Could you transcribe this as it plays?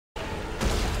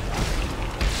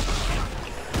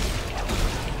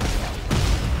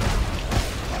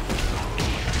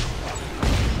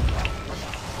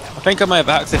I think I may have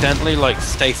accidentally, like,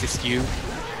 stasis you.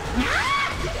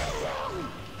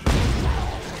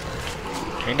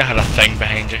 Kinda had a thing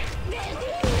behind you.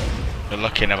 You're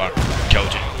lucky I never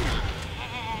killed you.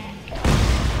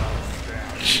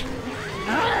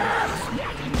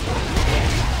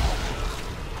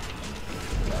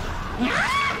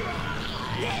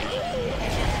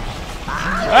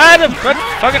 Ah, the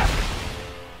fucking.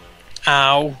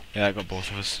 Ow. Yeah, I got both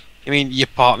of us. I mean, your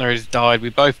partner has died. We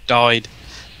both died.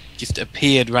 Just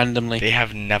appeared randomly. They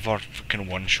have never fucking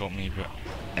one-shot me, but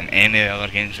in any of the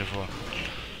other games before.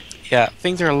 Yeah,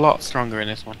 things are a lot stronger in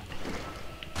this one.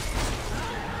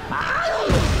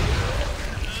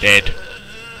 Dead.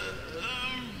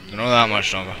 They're not that much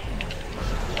stronger.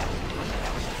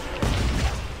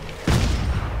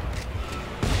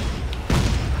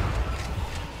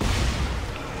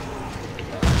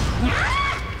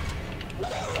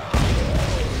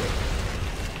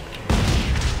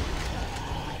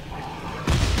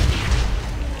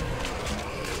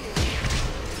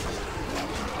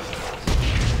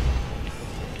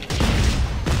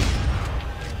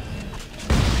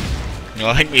 No,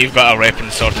 I think we've got our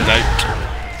weapons sorted out.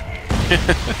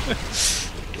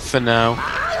 For now.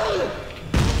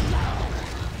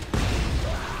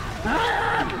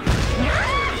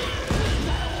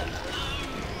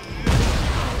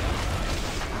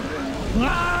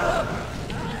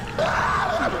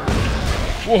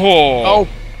 Whoa! Oh,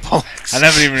 bollocks. I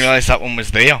never even realised that one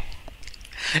was there.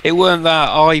 It weren't that.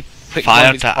 I picked one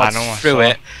of its Fired pods to animal, through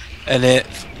it, and it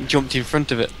jumped in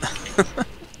front of it.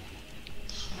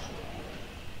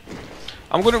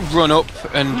 I'm gonna run up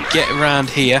and get around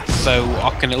here so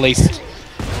I can at least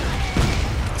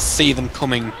see them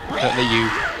coming at you.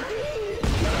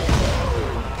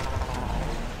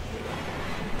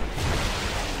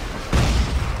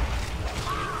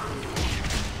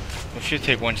 If you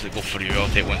take ones that go for you, I'll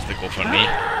take ones that go for me.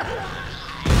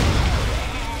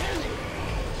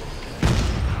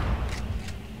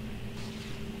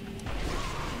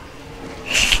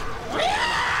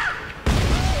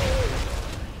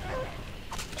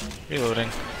 Reloading.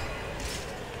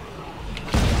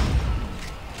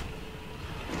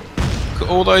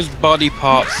 All those body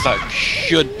parts that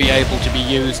should be able to be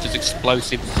used as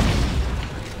explosives.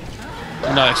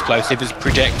 Not explosives, as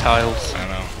projectiles. I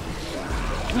know.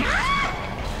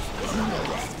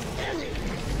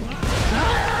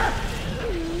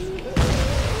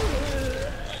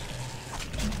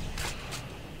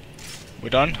 We're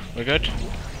done? We're good?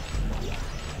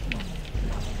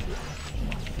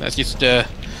 Let's just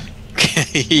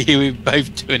we're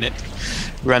both doing it.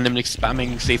 Randomly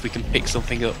spamming, see if we can pick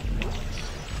something up.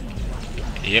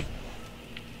 Yep.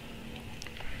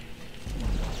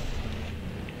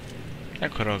 I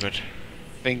think we're all good.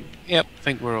 Think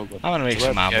we're all good. I'm gonna make So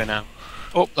some where do we ammo. go now?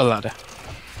 Up the ladder.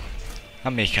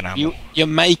 I'm making ammo. You're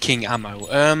making ammo.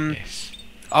 Yes.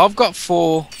 I've got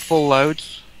 4 full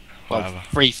loads. Well, Whatever.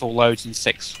 3 full loads and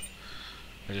 6.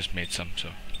 I just made some, so.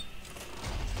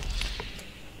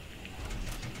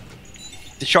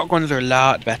 The shotguns are a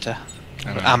lot better,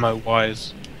 I know. ammo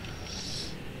wise.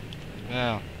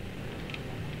 Well.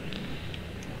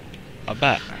 I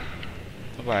bet.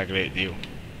 I bet a great deal.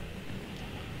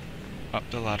 Up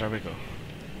the ladder we go.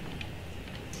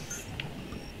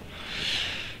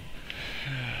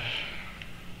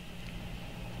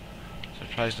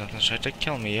 Surprised nothing's tried to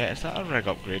kill me yet. Is that a rig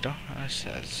upgrader? It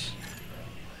says.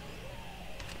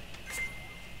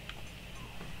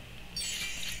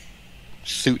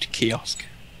 Suit kiosk.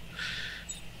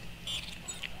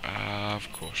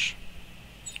 Of course.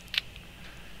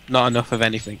 Not enough of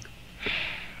anything.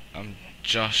 I'm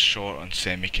just short on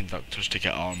semiconductors to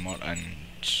get armor, and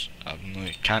I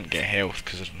can't get health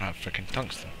because I don't have freaking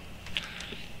tungsten.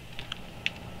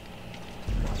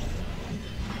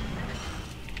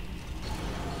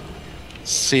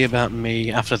 See about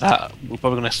me. After that, we're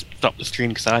probably gonna stop the stream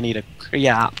because I need a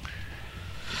crap.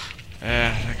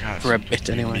 I think that's For a bit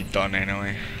anyway. done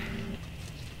anyway.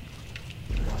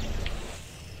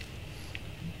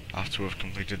 After we've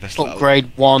completed this little.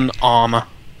 Upgrade 1 armor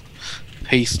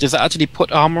piece. Does that actually put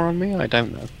armor on me? I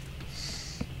don't know.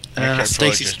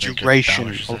 Stasis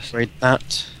duration. Upgrade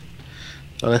that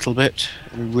a little bit.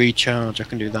 And recharge. I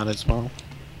can do that as well.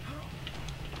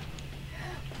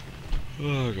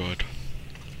 Oh god.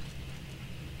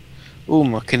 Ooh,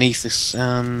 my kinesis.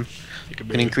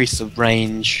 Can increase the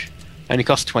range. Only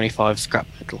costs 25 scrap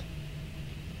metal.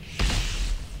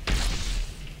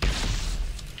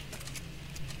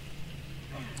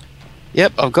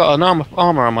 Yep, I've got an armor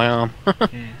on my arm.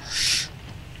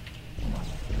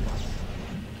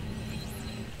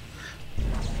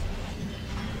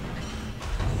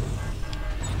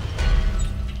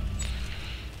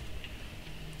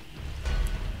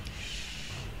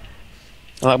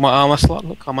 I like my armor slot.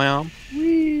 Look on my arm.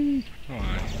 Whee!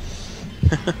 Alright.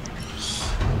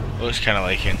 Looks kind of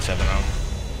like in 7 arm.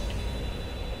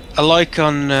 I like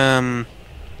on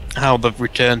how they've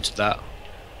returned to that.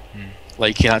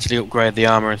 Like you can actually upgrade the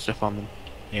armor and stuff on them.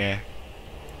 Yeah.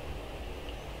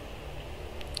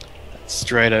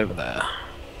 Straight over there.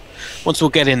 Once we'll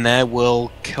get in there,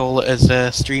 we'll call it as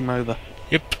a stream over.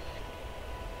 Yep.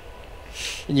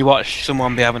 And you watch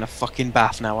someone be having a fucking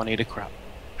bath now. I need a crap.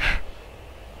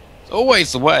 It's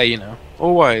always the way, you know.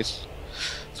 Always.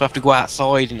 So I have to go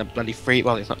outside in the bloody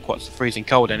well, it's not quite freezing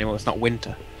cold anymore. It's not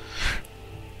winter.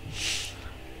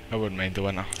 I wouldn't mind the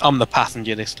winter. I'm the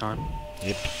passenger this time.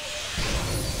 Yep.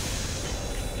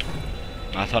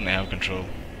 I thought I have control.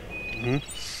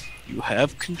 You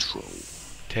have control.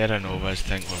 Terra Nova's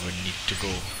think where we need to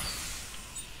go.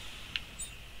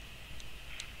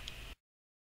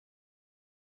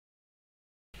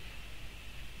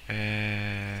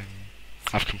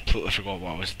 I've completely forgot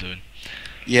what I was doing.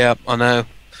 Yeah, I know.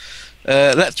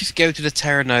 Let's just go to the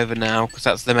Terra Nova now, because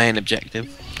that's the main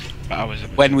objective. But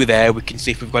when we're there, we can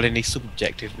see if we've got any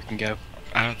sub-objectives we can go.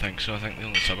 I don't think so. I think the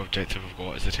only sub-objective we've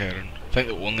got is the Terran. I think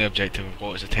the only objective we've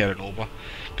got is the Terra Nova,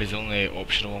 because the only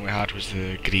optional one we had was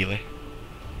the Greeley.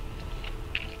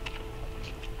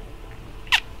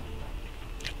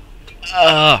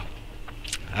 Ah,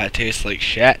 that tastes like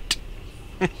shit.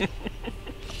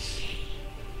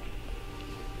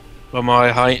 Well,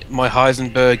 my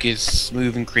Heisenberg is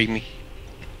smooth and creamy.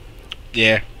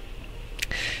 Yeah.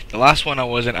 The last one I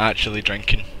wasn't actually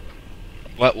drinking.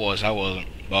 Well, I wasn't.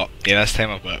 But yeah, this time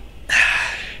I've got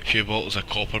a few bottles of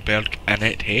Copperberg, and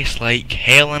it tastes like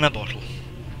hell in a bottle.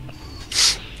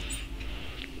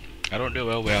 I don't do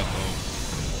well with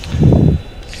alcohol.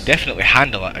 I can definitely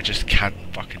handle it, I just can't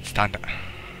fucking stand it.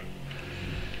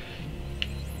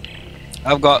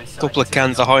 I've got a couple of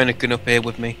cans of Heineken up here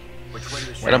with me.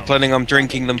 And I'm planning on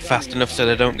drinking them fast enough so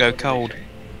they don't go cold.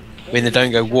 I mean, they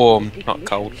don't go warm, not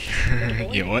cold.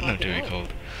 You want them to be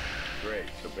cold.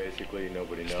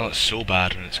 It's not so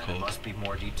bad when it's cold.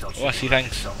 Oh, I see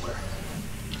things.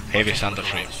 Heavy sander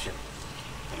frame.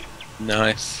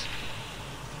 Nice.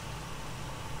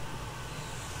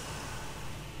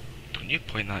 Don't you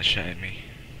point that shit at me.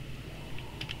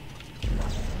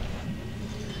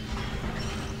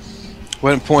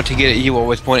 When pointing it at you,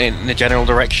 always point it in the general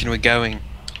direction we're going.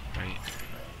 Right.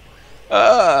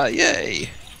 Ah, yay!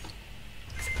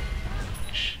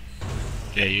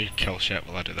 Yeah, you kill shit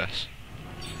while I do this.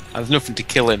 There's nothing to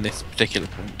kill in this particular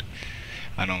point.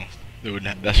 I know.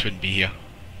 This wouldn't be here.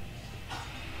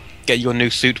 Get your new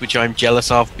suit, which I'm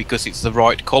jealous of because it's the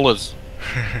right colours.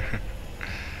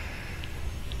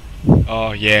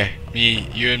 Oh yeah,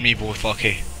 you and me both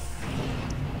lucky.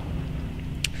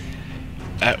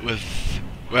 It was,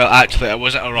 well actually it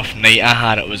wasn't a rough night I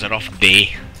had, it was a rough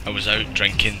day. I was out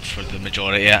drinking for the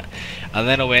majority of it. And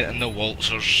then I went in the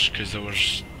waltzers because there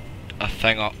was a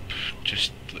thing up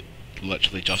just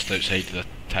literally just outside the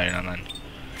town I'm in.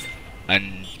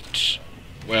 And,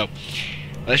 well,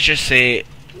 let's just say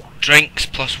drinks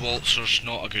plus waltzers,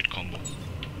 not a good combo.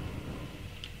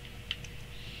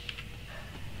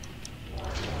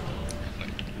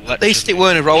 At least it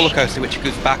weren't a roller coaster which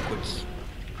goes backwards.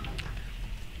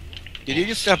 Did you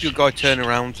just have your guy turn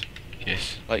around?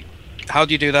 Yes. Like, how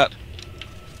do you do that?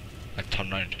 I turn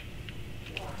round.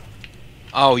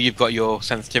 Oh, you've got your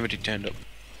sensitivity turned up.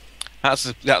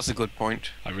 That's a good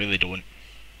point. I really don't.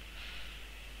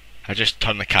 I just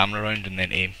turn the camera around and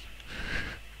then aim.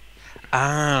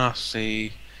 Ah,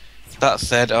 see. That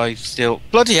said, I still...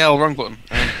 Bloody hell, wrong button.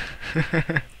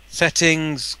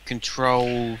 Settings,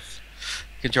 controls,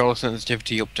 controller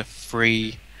sensitivity up to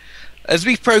 3. As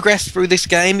we progress through this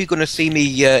game, you're going to see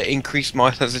me increase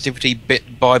my sensitivity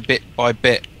bit by bit by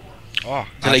bit. Oh,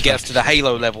 until it gets to the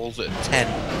Halo levels at 10.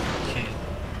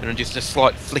 And then just a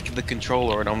slight flick of the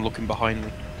controller and I'm looking behind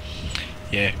me.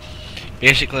 Yeah.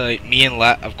 Basically, like, me and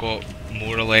Lit have got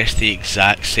more or less the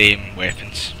exact same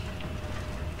weapons.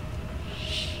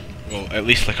 Well, at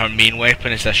least like our main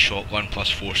weapon is this shotgun plus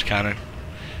force cannon.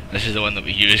 This is the one that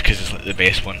we use because it's like the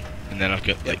best one. And then I've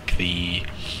got like the...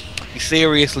 You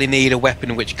seriously need a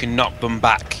weapon which can knock them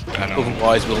back. I know.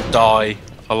 Otherwise we'll die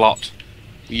a lot.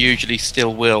 We usually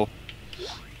still will.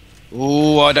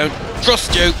 Ooh, I don't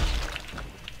trust you!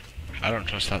 I don't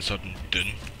trust that sudden dun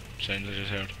sound I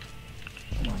just heard.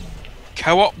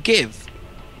 Co-op give?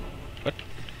 What?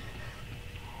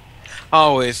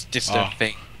 Oh, it's just a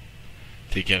thing.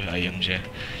 To give items, yeah.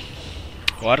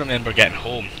 Well, I remember getting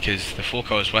home because the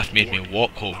folk I was with made me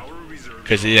walk home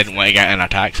because they didn't want to get in a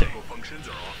taxi.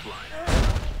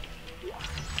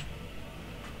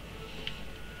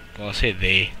 Well, I say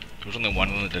they. There was only one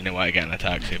of them that didn't want to get in a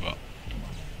taxi, but...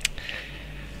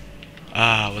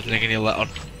 wasn't I gonna let her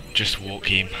just walk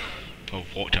him? Well,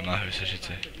 walk to my house, I should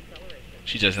say.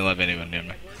 She doesn't live anywhere near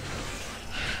me.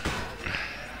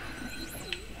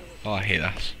 Oh, I hate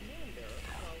this.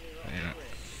 I hate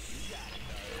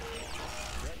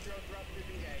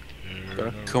it.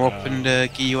 Gotta come up and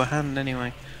give you a hand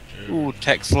anyway. Ooh,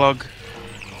 text log.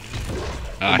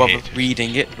 I'm not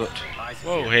reading it, but...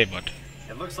 Whoa, hey bud.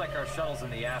 It looks like our shuttle's in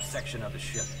the aft section of the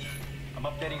ship. I'm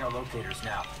updating our locators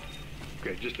now.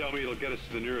 Okay, just tell me it'll get us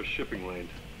to the nearest shipping lane.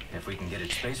 If we can get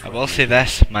it space. I will say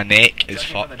this, my neck is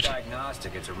fucked.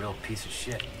 Diagnostic, it's a real piece of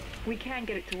shit. We can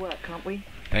get it to work, can't we?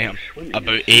 I am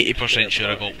about 80%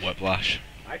 sure I got whiplash.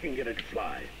 I can get it to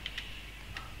fly.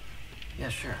 Yeah,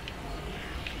 sure.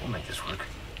 We'll make this work.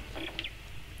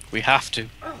 We have to.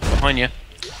 Behind you.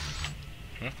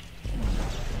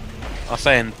 I'll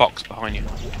say in box behind you.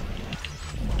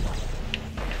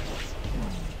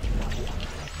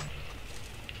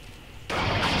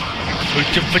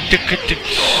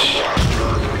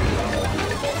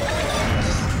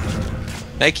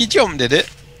 Like he jumped, did it?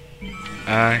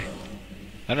 Aye.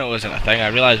 I know it wasn't a thing, I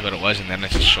realised what it was and then I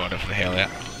just shot it for the hell of it.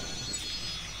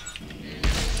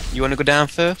 You wanna go down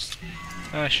first?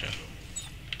 Sure.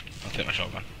 I'll take my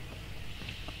shotgun.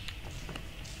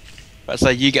 Let's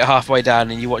say you get halfway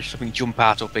down and you watch something jump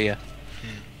out up here.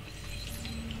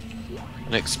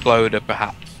 An exploder,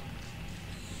 perhaps.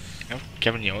 I've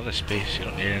given you all the space, you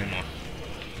don't need any more.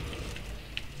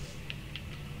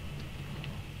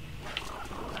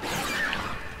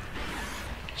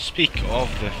 Speak of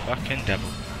the fucking devil.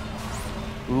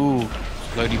 Ooh,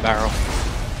 loady barrel.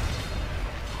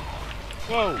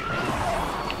 Whoa!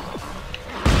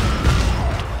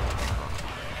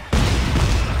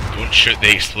 Don't shoot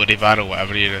the exploding barrel,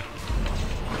 whatever you do.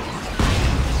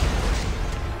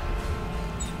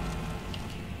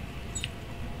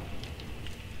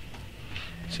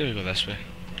 So we go this way.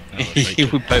 We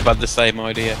both had the same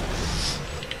idea.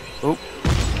 Oh.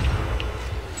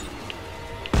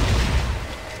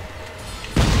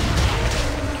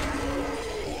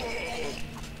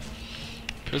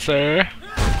 Sir.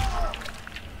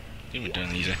 You've been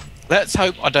doing easy. Let's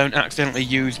hope I don't accidentally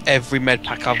use every med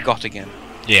pack I've got again.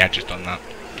 Yeah, I've just done that.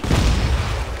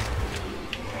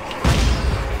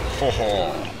 Ho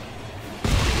ho.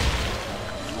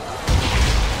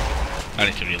 I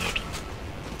need to reload.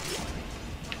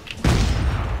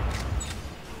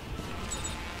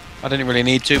 I didn't really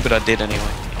need to, but I did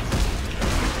anyway.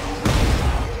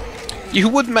 You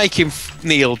would make him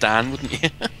kneel, Dan, wouldn't you?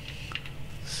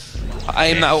 I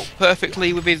aimed that up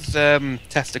perfectly with his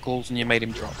testicles and you made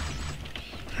him drop.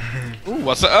 Ooh,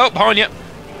 what's that? Oh, behind you!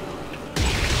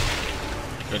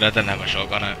 Good, I didn't have a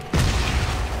shotgun out.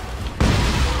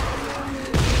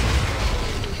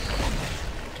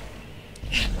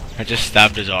 I just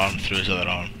stabbed his arm through his other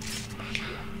arm.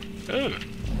 Ooh.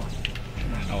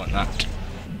 I want that.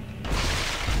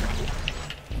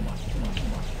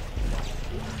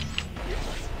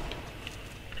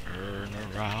 Turn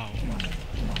around.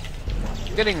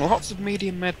 I'm getting lots of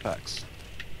medium med packs.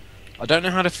 I don't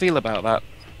know how to feel about that.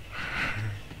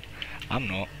 I'm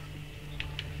not.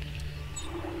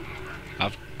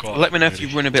 I've got... Let me know if you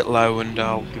run a bit low and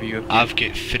I'll give you a... I've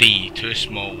got 3, 2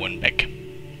 small, 1 big.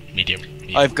 Medium.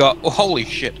 I've got... Oh, holy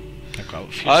shit.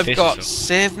 I've got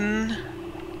 7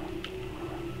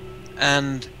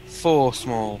 and 4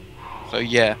 small. So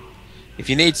yeah. If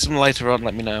you need some later on,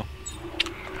 let me know.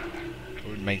 I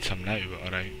wouldn't mind some now, but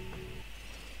alright.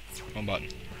 One button.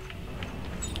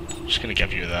 I'm just gonna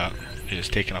give you that, because it's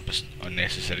taking up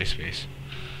unnecessary space.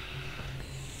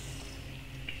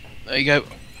 There you go.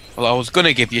 Well, I was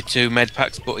gonna give you 2 med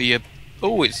packs, but you...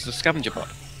 Oh, it's the scavenger bot.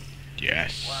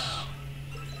 Yes. Wow.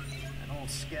 An old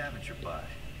scavenger bot.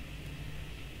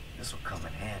 This will come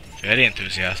in handy. Very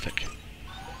enthusiastic.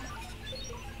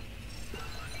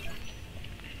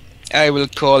 I will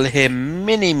call him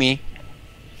Mini-Me.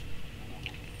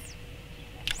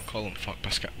 I'll call him Fuck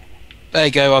Biscuit. There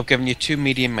you go, I've given you 2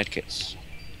 medium medkits.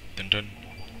 Dun dun.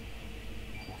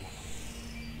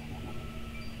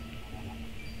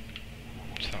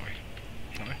 It's that way.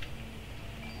 That way.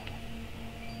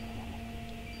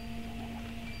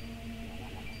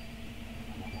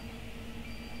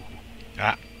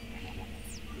 Ah.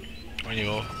 On you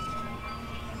go.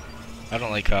 I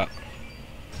don't like that.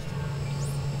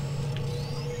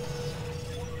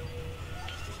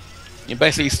 It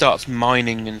basically starts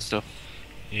mining and stuff.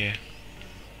 Yeah.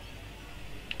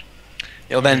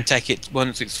 It'll then take it,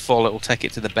 once it's full, it'll take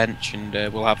it to the bench and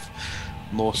we'll have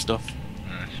more stuff.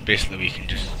 Basically we can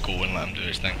just go and let him do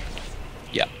his thing.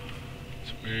 Yeah.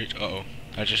 Sweet. Uh oh.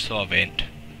 I just saw a vent.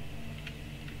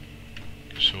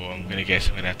 So I'm gonna guess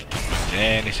I'm gonna have to turn around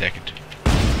any second.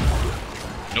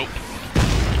 Nope.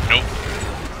 Nope.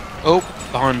 Oh,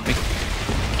 behind me.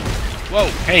 Whoa,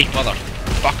 hey,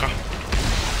 motherfucker.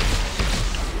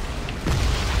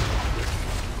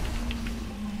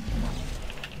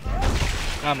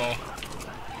 Ammo.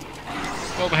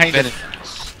 Go behind it.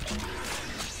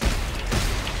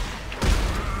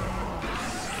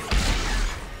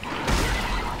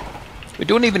 We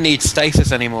don't even need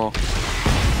stasis anymore.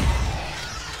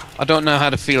 I don't know how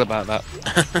to feel about that.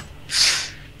 I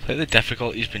think the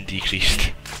difficulty's been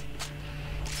decreased.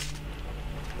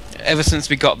 Ever since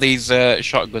we got these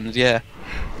shotguns, yeah.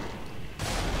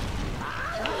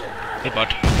 Hey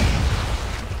bud.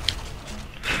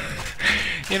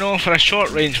 You know, for a short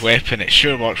range weapon it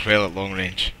sure works well at long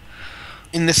range.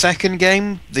 In the second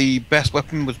game, the best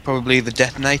weapon was probably the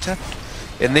detonator.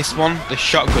 In this one, the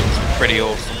shotguns were pretty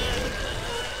awesome.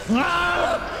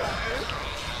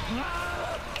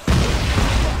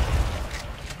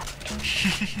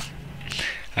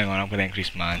 Hang on, I'm going to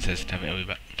increase my sensitivity a wee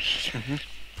bit.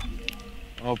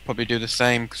 I'll probably do the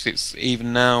same because it's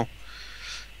even now.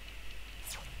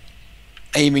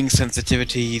 Aiming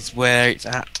sensitivity is where it's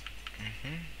at.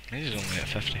 This is only at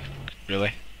 50.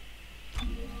 Really?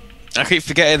 I keep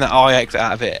forgetting that I exit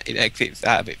out of it. It exits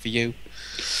out of it for you.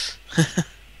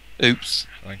 Oops.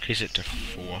 I'll increase it to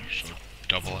 4, so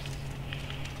double it.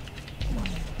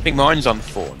 I think mine's on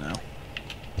 4 now.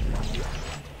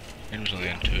 Mine was only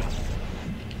on 2.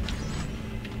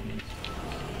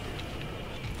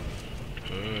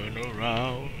 Turn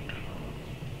around.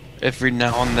 Every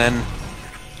now and then,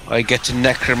 I get a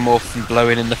necromorph and blow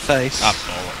it in the face. Ah,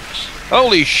 bollocks.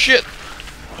 Holy shit!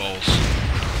 Balls.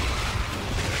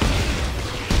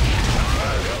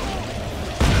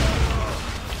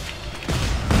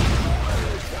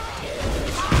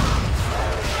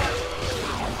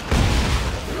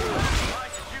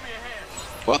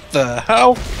 What the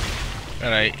hell?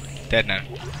 Alright, dead now.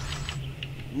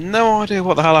 No idea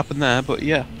what the hell happened there, but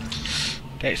yeah.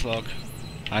 Dex log.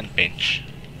 And bench.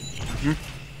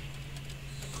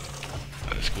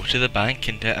 Let's go to the bank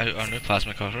and get out our new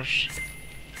plasma cutters.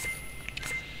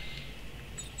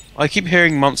 I keep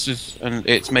hearing monsters and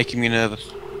it's making me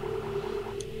nervous.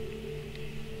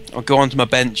 I'll go onto my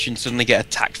bench and suddenly get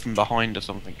attacked from behind or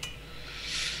something.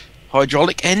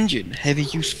 Hydraulic engine, heavy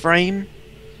use frame.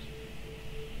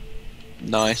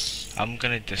 Nice. I'm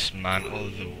gonna dismantle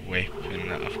the weapon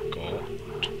that I've got.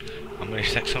 I'm gonna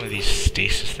stick some of these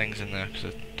stasis things in there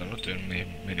because they're not doing me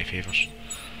many favours.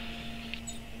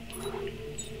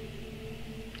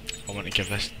 I want to give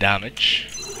this damage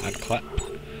and clip,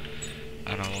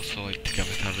 and I also like to give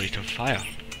it a rate of fire.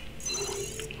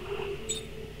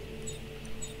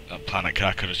 That planet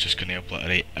cracker is just gonna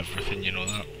obliterate everything, you know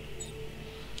that?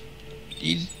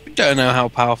 You don't know how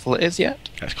powerful it is yet.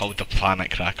 It's called the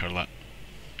planet cracker, look.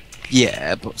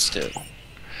 Yeah, but still.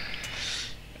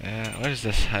 Where is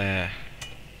this?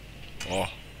 Oh.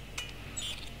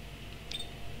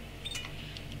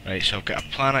 Right, so I've got a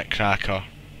planet cracker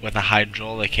with a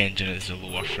hydraulic engine as the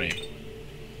lower frame.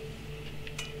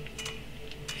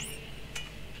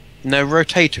 No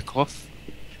rotator cuff.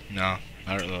 No,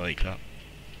 I don't really like that.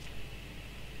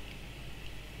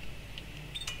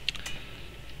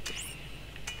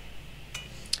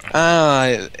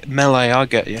 Ah, melee, I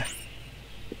get you.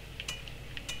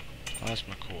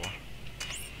 Plasma core.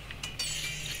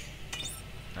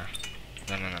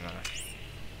 No.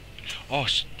 Oh,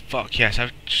 fuck yes,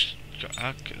 I've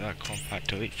got that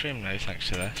compact elite frame now thanks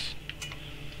to this.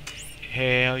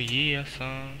 Hell yeah,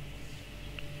 son.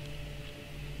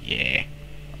 Yeah.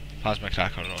 Plasma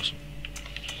cracker are awesome.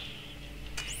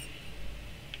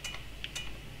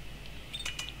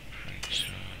 Right, so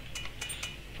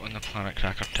put on the planet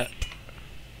cracker tip.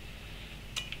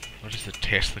 What does the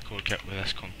Tesla core get with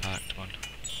this compact one?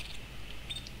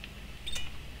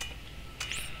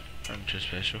 Nothing too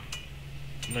special.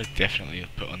 I'm gonna definitely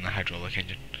put on the hydraulic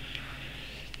engine.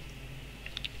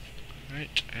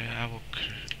 Right, I will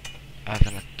add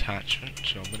an attachment,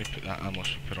 so I'm gonna put that ammo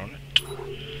sweeper on it.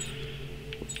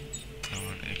 I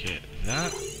want to get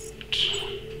that.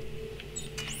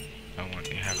 I want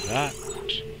to have that.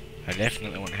 I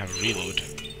definitely want to have reload.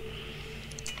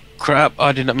 Crap,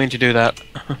 I did not mean to do that.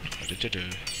 What did you do?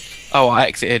 Oh, I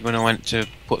exited when I went to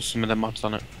put some of the mods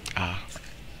on it. Ah.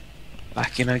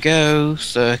 Back in I go,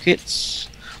 circuits.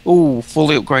 Ooh,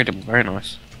 fully upgradable, very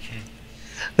nice.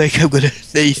 I think I'm gonna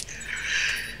sneeze.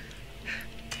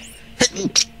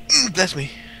 Bless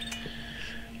me.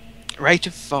 Rate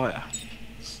of fire.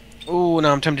 Ooh,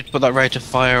 now I'm tempted to put that rate of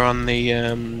fire on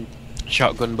the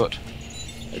shotgun, but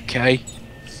okay.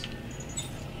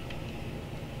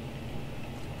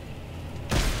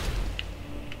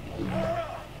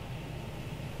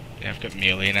 Yeah, I've got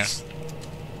melee now.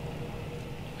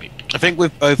 Like, I think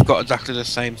we've both got exactly the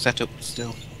same setup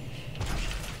still.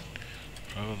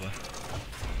 probably.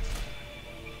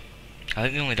 I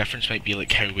think the only difference might be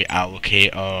like how we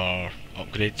allocate our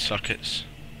upgrade circuits.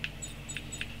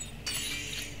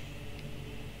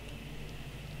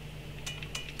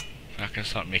 I can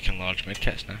start making large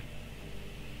medkits now.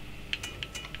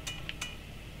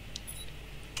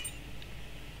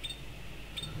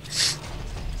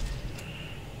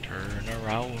 Turn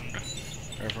around.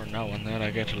 Every now and then I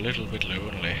get a little bit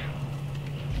lonely.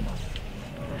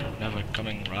 You're never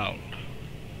coming round.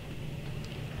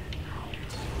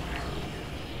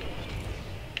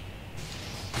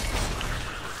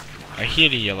 I hear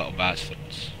you little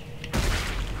bastards.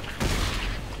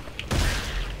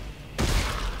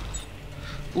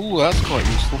 Ooh, that's quite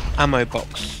useful. Ammo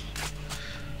box.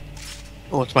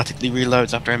 Automatically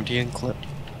reloads after emptying clip.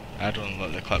 I don't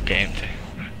let the clip get empty.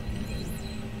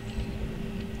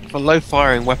 For low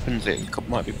firing weapons,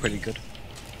 might be pretty good.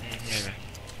 Maybe.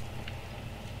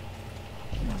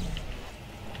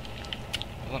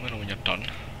 Well, let me know when you're done.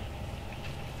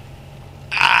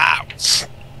 Ow!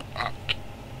 Fuck.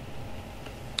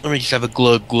 Let me just have a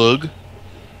glug glug.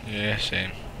 Yeah,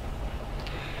 same.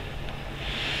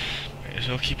 Might as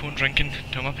well keep on drinking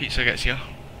till my pizza gets here.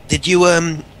 Did you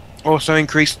also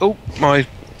increase? Oh, my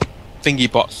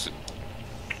thingy bots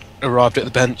arrived at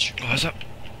the bench. Oh, is it?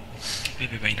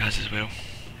 Maybe mine has as well.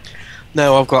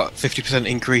 No, I've got 50%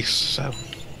 increase. So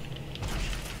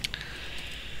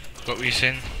What were you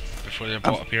saying before the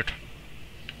bot appeared?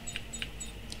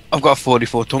 I've got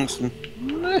 44 tungsten.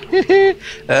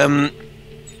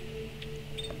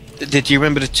 Did you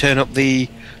remember to turn up the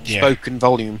spoken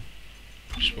volume?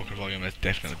 Spoken volume has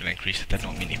definitely been increased. I did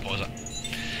not mean to pause it.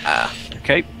 Ah,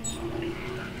 okay.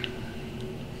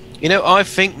 You know, I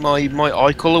think my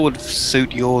eye colour would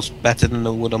suit yours better than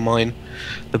it would on mine.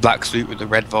 The black suit with the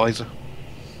red visor.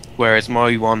 Whereas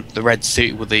my one, the red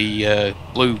suit with the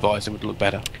blue visor would look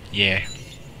better. Yeah.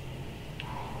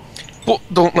 But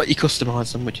don't let you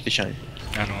customise them, which is a shame.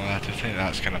 I know that. I think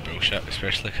that's kind of bullshit,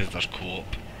 especially because there's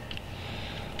co-op.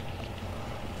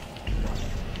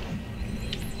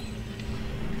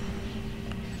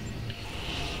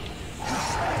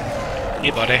 Hey,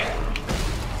 buddy.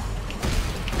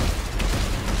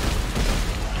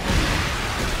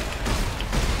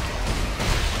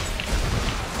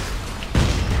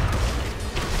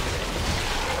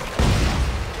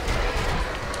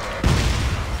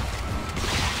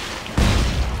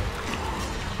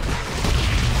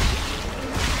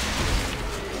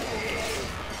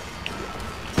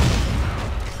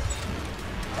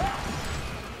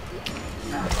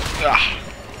 Ah.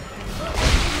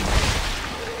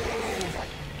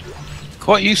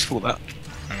 Quite useful, that.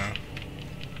 I know.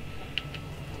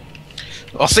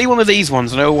 I'll see one of these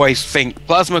ones and I always think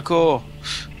plasma core.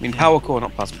 I mean power core,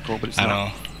 not plasma core, but it's I not.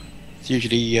 know. It's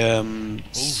usually Oh, some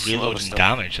other reloading stuff.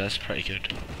 damage. That's pretty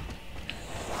good.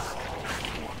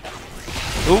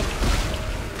 Oh,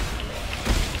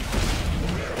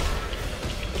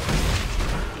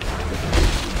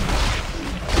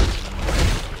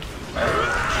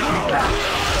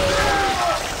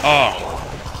 Oh.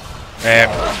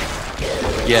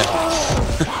 yeah.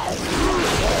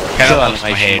 Kind Kill of lost my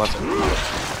animation, head. wasn't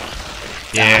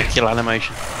it? Yeah. Kill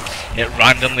animation. It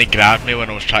randomly grabbed me when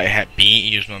I was trying to hit B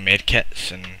to use my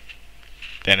medkits, and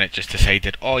then it just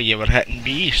decided, oh, you were hitting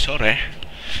B, sorry.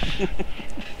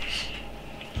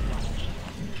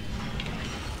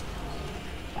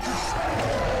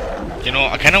 You know,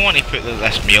 I kind of want to put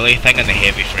this melee thing in the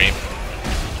heavy frame.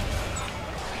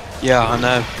 Yeah, I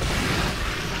know.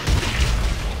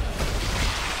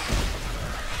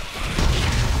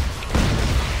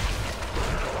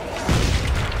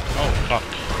 Oh, fuck.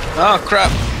 Oh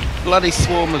crap! Bloody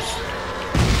swarmers.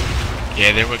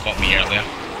 Yeah, they were got me earlier.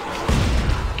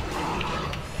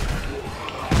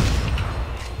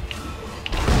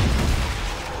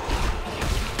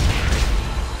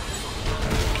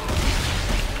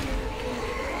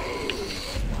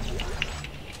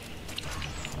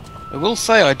 I will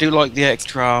say I do like the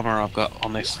extra armor I've got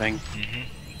on this thing. Mhm.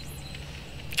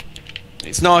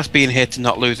 It's nice being hit and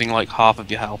not losing like half of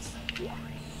your health.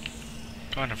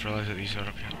 God, I've realised that these are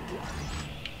up here.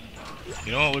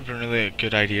 You know what would be really a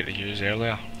good idea to use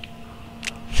earlier?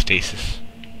 Stasis.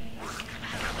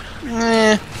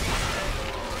 Eh.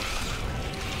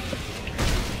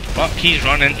 Fuck, he's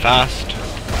running fast.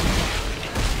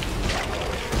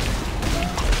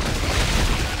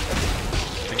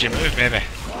 Did you move, maybe?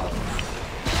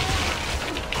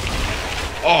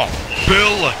 Oh,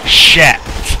 bullshit!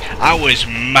 I was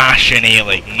mashing A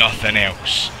like nothing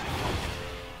else.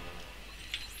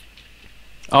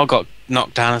 I got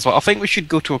knocked down as well. I think we should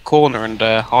go to a corner and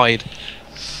hide.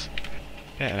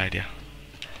 Better idea.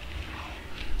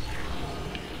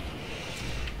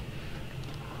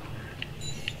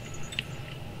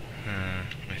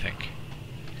 Let me think.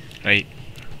 Right.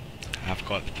 I've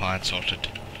got the plan sorted.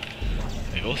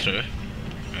 We go through.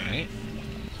 Right.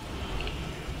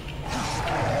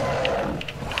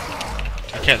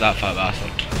 I kept that fat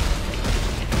bastard.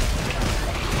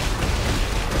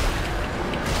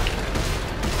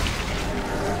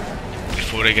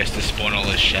 Before he gets to spawn all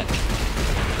his shit.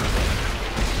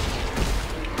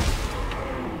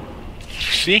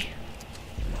 See?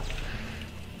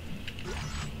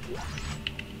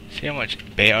 See how much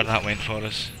better that went for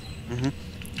us?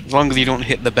 As long as you don't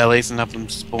hit the bellies and have them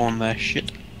spawn their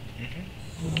shit.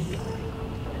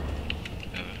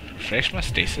 Refresh my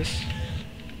stasis.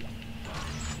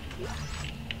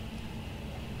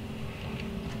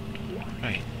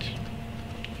 Right.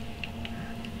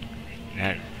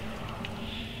 Now.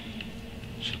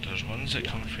 So there's ones that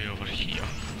come through over here.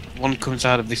 One comes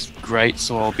out of this grate,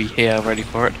 so I'll be here ready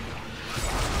for it.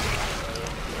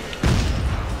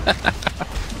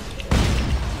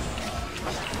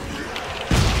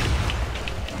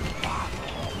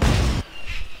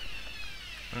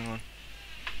 Hang on.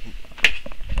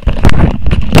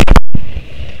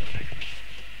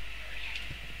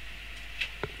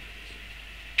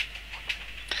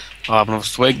 I'll have another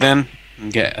swig then,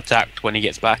 and get attacked when he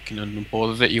gets back and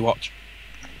unpauses it. You watch.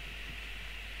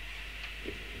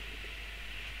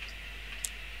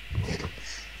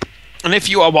 And if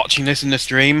you are watching this in the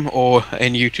stream or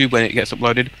in YouTube when it gets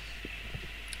uploaded,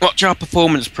 watch our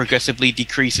performance progressively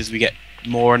decrease as we get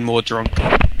more and more drunk.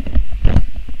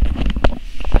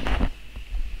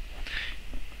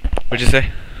 What'd you say?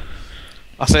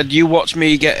 I said you watch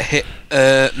me get hit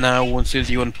now once as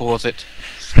you unpause it,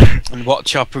 and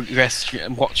watch our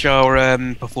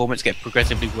performance get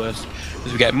progressively worse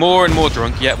as we get more and more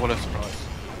drunk. Yet, what a surprise!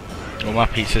 Well, my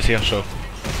pizza's here, so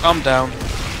I'm down.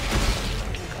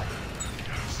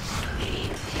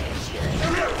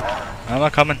 am I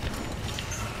coming?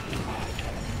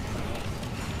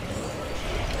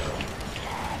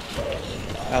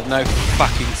 I have no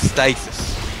fucking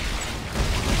status.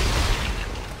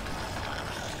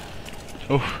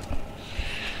 Oh,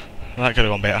 that could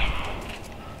have gone better.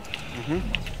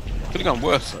 Could have gone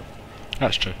worse though.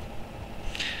 That's true.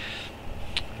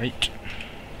 Right,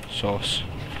 sauce.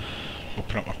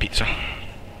 Open up my pizza.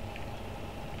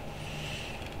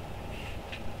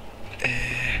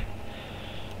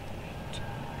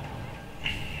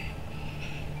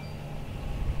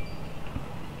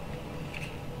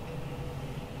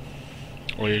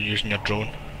 Or you're using your drone.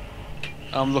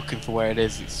 I'm looking for where it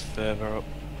is. It's further up.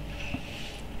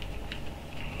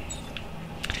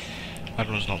 My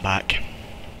drone's not back.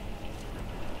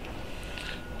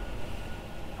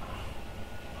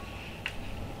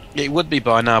 It would be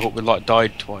by now, but we like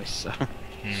died twice. So.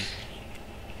 You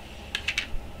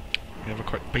have a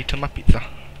quick bite of my pizza.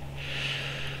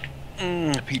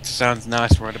 Pizza sounds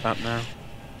nice right about now.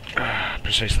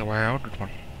 Precisely the way I ordered one.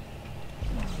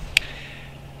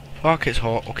 Fuck, it's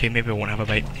hot. Okay, maybe I won't have a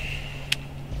bite.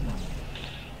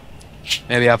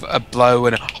 Maybe have a blow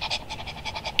and a...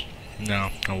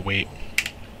 No, I'll wait.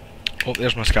 Oh,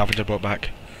 there's my scavenger brought back.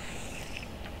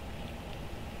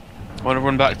 Want to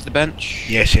run back to the bench?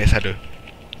 Yes, yes, I do.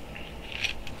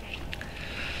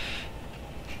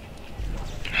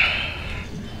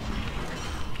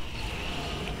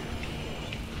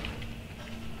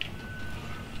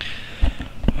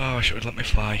 Oh, I wish it would let me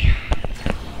fly.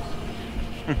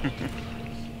 I'm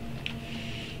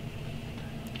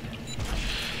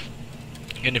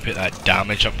going to put that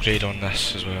damage upgrade on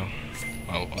this as well.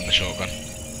 Well, on the shotgun.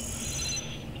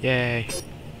 Yay.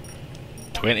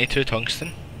 22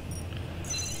 tungsten.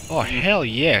 Oh, hell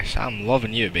yes, I'm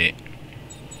loving you, mate.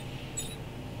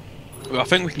 I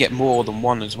think we can get more than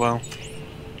one as well.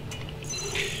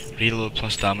 Reload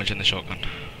plus damage in the shotgun.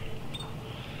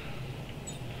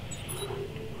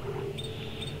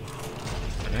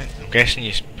 Right, I'm guessing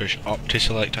you push up to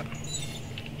select it.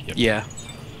 Yep. Yeah.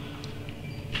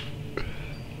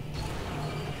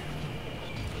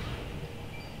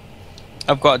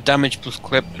 I've got damage plus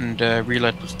clip and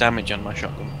reload plus damage on my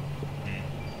shotgun.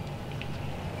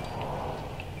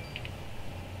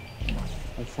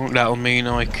 I think that'll mean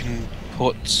I can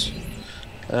put,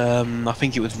 I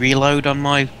think it was reload on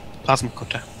my plasma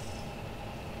cutter.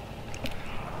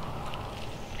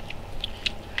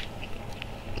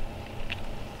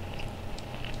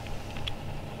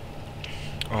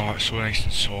 Oh, it's so nice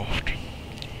and soft.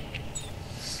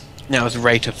 Now it's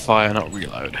rate of fire, not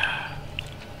reload.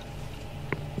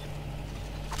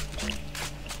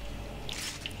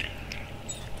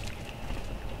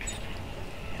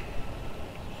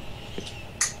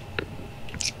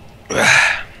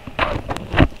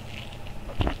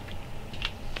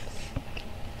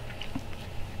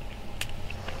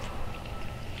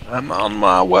 I'm on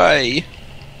my way.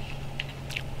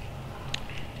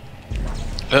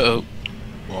 Uh-oh.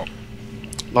 What?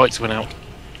 Lights went out.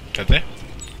 Did they?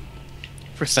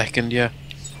 For a second, yeah.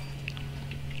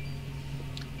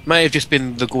 May have just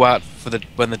been the go out for the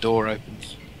when the door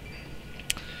opens.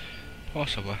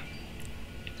 Possibly.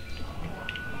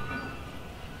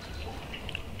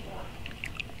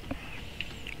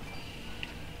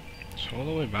 It's all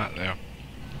the way back there.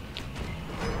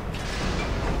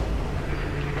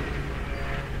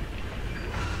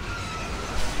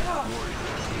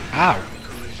 Ow!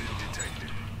 Collision detected.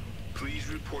 Please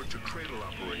report to cradle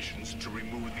operations to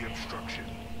remove the obstruction.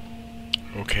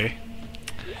 Okay.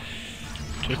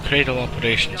 To cradle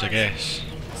operations, I guess.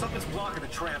 Something's blocking the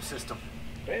tram system.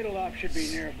 Fatal op should be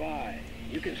nearby.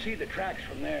 You can see the tracks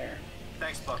from there.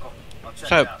 Thanks, Buckle. I'll check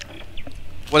So- it out.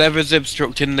 Whatever's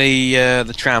obstructing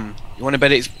the tram. You want to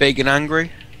bet it's big and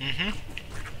angry? Mm-hmm.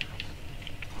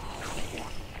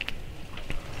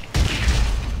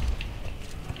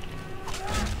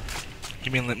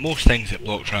 You mean like most things that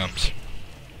block trams?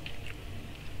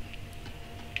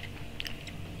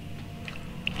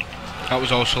 That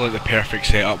was also like the perfect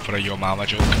setup for a Yo Mama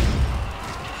joke.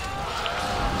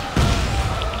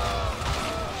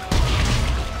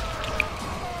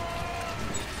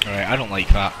 Alright, I don't like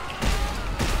that.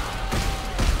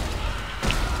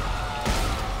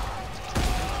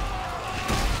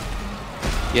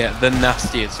 Yeah, the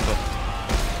nastiest, but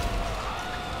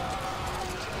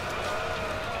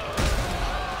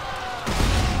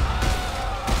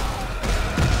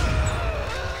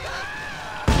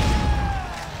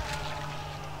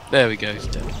there we go, it's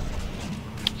dead.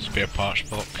 Spare parts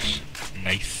box.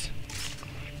 Nice.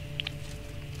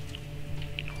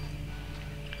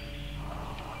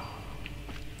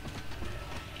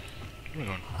 Where are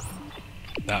we going?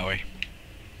 That way.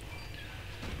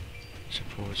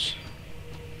 Suppose.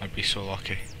 I'd be so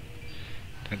lucky.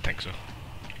 Didn't think so.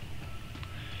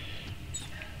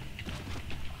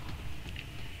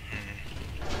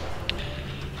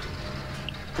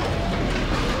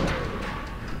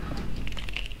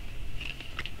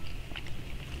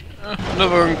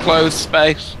 Another enclosed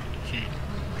space.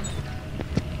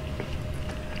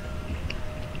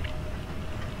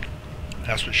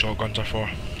 That's what shotguns are for.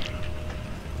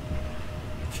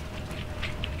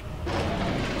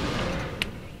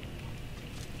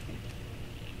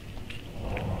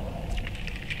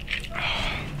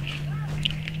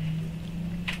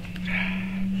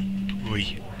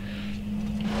 Oi.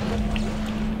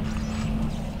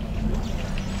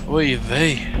 Oy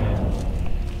vey.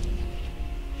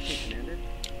 Hey, Commander.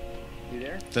 You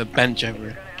there? The bench over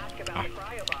here. Ah.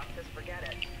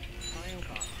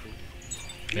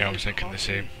 Yeah, I was thinking the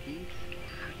same.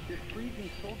 There's freezing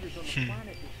soldiers on the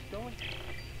planet is stone.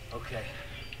 Okay.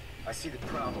 I see the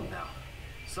problem now.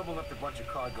 Someone left a bunch of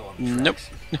cargo on the Nope.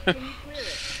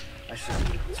 tracks. I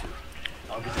should be able to.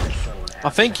 I'll get to that shuttle in I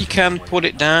think you can put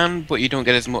it down, but you don't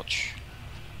get as much.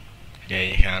 Yeah,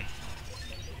 you can.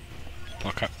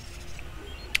 Fuck it.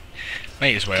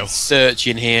 Might as well. Search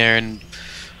in here, and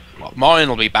well, mine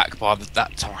will be back by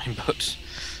that time, but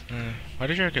Why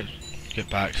did you get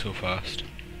back so fast?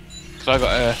 because I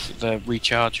got the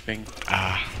recharge thing.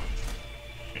 Ah.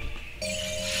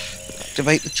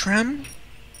 Activate the tram.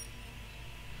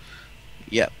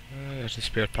 Yep. There's the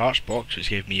spare parts box, which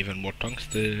gave me even more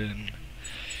tungsten.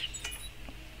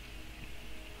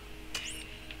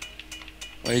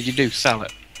 What did you do? Sell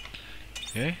it?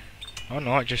 Yeah? Oh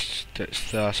no, it's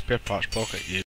the spare parts pocket you